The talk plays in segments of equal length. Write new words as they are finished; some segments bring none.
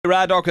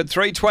Ardoc at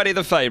 3.20,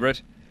 the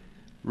favourite.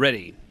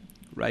 Ready.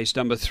 Race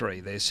number 3.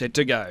 They're set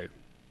to go.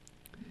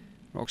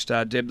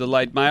 Rockstar Deb, the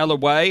late mail,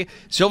 away.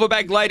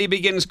 Silverback Lady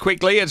begins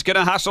quickly. It's going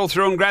to hustle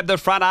through and grab the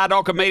front.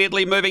 Ardoc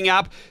immediately moving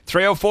up.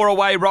 3 or 4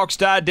 away,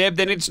 Rockstar Deb.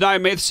 Then It's No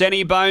Myth.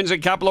 Senny Bones, a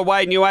couple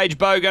away. New Age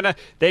Bogan.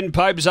 Then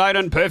Pope Zone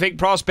and Perfect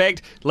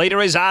Prospect.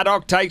 Leader is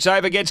Ardoc. Takes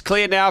over. Gets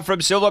clear now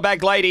from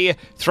Silverback Lady.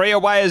 3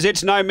 away as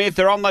It's No Myth.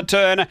 They're on the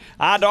turn.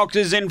 Ardoc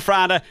is in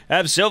front of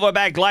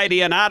Silverback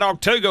Lady and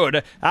Ardoc too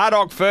good.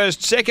 Ardoc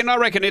first. Second, I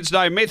reckon It's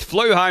No Myth.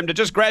 Flew home to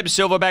just grab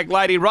Silverback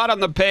Lady right on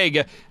the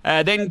peg.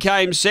 Then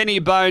came Senny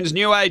Bones,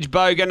 New Age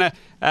Bogan,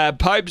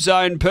 Pope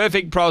Zone,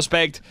 Perfect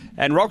Prospect,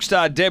 and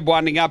Rockstar Deb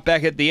winding up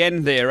back at the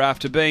end there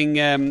after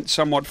being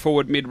somewhat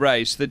forward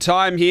mid-race. The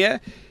time here,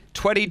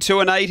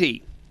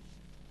 22:80.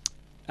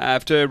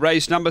 After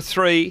race number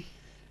 3,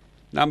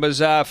 numbers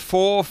are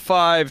 4,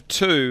 5,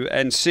 2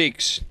 and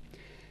 6.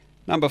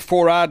 Number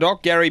 4,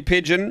 Ardoc, Gary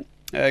Pigeon,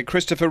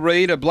 Christopher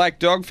Reed, a black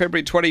dog,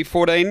 February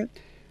 2014.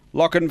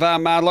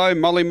 Lochinvar Marlowe,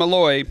 Molly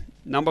Malloy.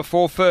 Number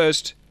 4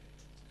 first.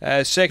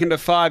 Second to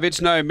 5, It's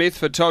No Myth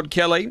for Todd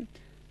Kelly.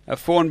 A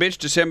Fawn Bitch,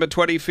 December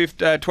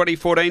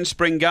 2014,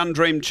 Spring Gun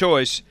Dream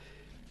Choice.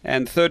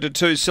 And third to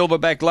 2,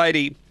 Silverback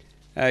Lady.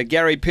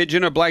 Gary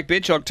Pigeon, a black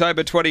bitch,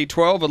 October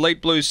 2012,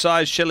 Elite Blue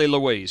Size, Shelley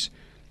Louise.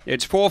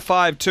 It's 4,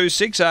 5, 2,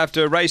 6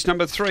 after race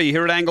number 3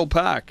 here at Angle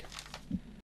Park.